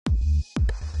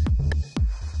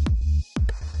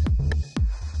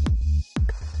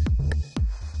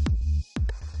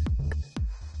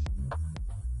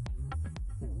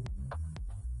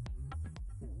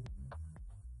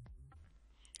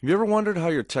Have you ever wondered how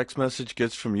your text message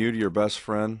gets from you to your best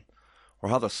friend? Or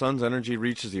how the sun's energy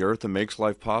reaches the earth and makes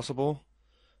life possible?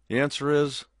 The answer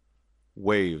is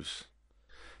waves.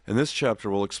 In this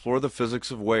chapter, we'll explore the physics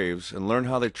of waves and learn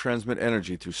how they transmit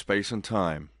energy through space and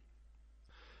time.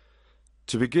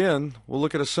 To begin, we'll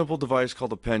look at a simple device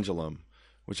called a pendulum,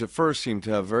 which at first seemed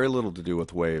to have very little to do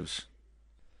with waves.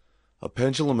 A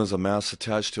pendulum is a mass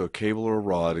attached to a cable or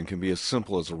rod and can be as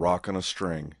simple as a rock on a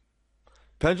string.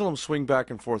 Pendulums swing back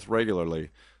and forth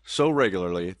regularly, so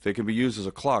regularly they can be used as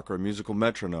a clock or a musical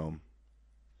metronome.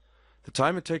 The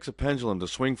time it takes a pendulum to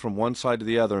swing from one side to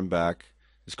the other and back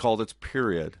is called its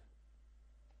period.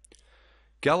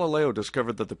 Galileo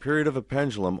discovered that the period of a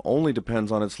pendulum only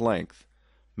depends on its length.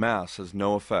 Mass has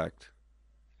no effect.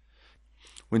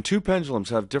 When two pendulums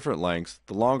have different lengths,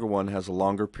 the longer one has a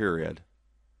longer period.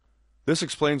 This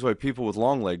explains why people with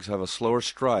long legs have a slower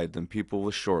stride than people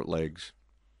with short legs.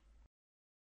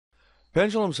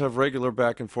 Pendulums have regular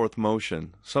back and forth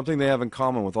motion, something they have in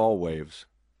common with all waves.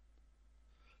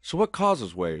 So what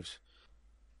causes waves?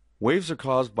 Waves are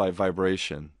caused by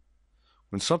vibration.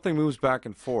 When something moves back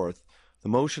and forth, the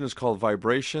motion is called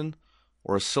vibration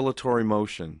or oscillatory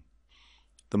motion.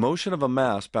 The motion of a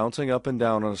mass bouncing up and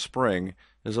down on a spring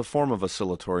is a form of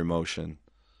oscillatory motion.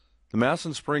 The mass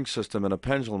and spring system and a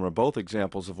pendulum are both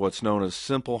examples of what's known as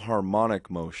simple harmonic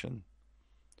motion.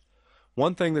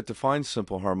 One thing that defines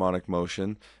simple harmonic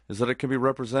motion is that it can be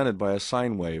represented by a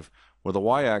sine wave, where the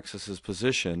y-axis is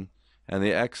position and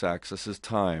the x-axis is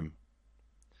time.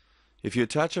 If you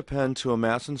attach a pen to a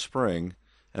mass and spring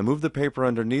and move the paper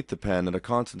underneath the pen at a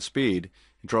constant speed,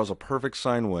 it draws a perfect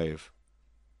sine wave.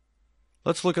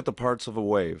 Let's look at the parts of a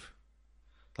wave.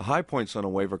 The high points on a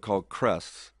wave are called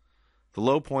crests. The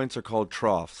low points are called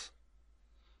troughs.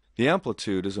 The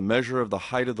amplitude is a measure of the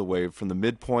height of the wave from the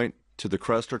midpoint to the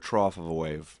crest or trough of a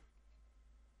wave.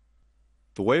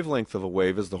 The wavelength of a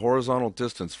wave is the horizontal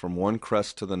distance from one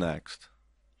crest to the next.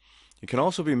 It can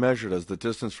also be measured as the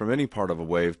distance from any part of a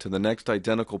wave to the next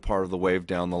identical part of the wave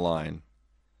down the line.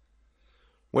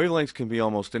 Wavelengths can be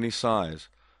almost any size.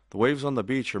 The waves on the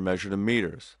beach are measured in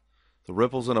meters, the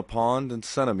ripples in a pond in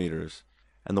centimeters,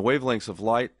 and the wavelengths of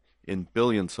light in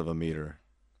billionths of a meter.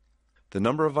 The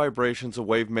number of vibrations a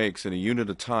wave makes in a unit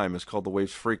of time is called the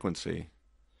wave's frequency.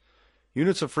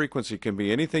 Units of frequency can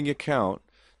be anything you count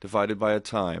divided by a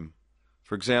time.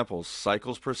 For example,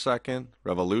 cycles per second,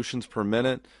 revolutions per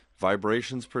minute,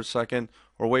 vibrations per second,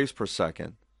 or waves per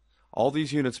second. All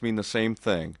these units mean the same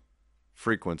thing: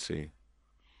 frequency.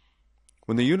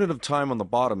 When the unit of time on the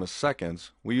bottom is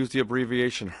seconds, we use the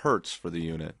abbreviation hertz for the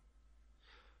unit.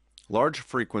 Large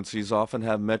frequencies often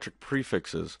have metric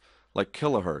prefixes like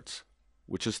kilohertz,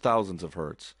 which is thousands of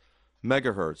hertz,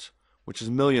 megahertz, which is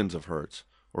millions of hertz,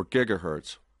 or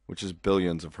gigahertz, which is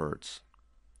billions of hertz.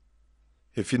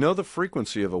 If you know the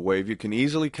frequency of a wave, you can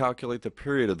easily calculate the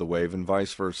period of the wave and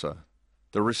vice versa.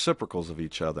 They're reciprocals of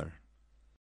each other.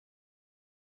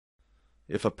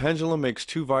 If a pendulum makes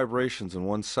 2 vibrations in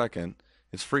 1 second,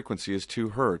 its frequency is 2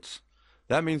 hertz.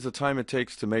 That means the time it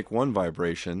takes to make 1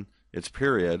 vibration, its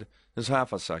period, is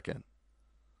half a second.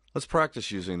 Let's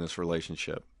practice using this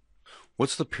relationship.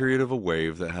 What's the period of a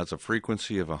wave that has a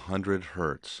frequency of 100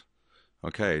 hertz?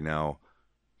 Okay, now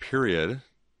period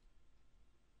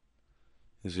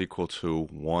is equal to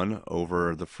 1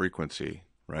 over the frequency,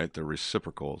 right? They're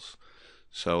reciprocals.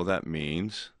 So that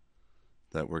means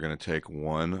that we're going to take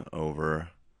 1 over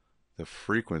the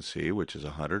frequency, which is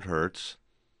 100 hertz,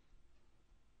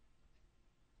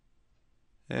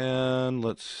 and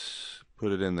let's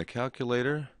put it in the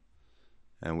calculator,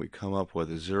 and we come up with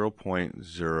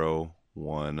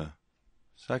 0.01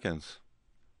 seconds.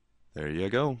 There you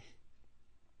go.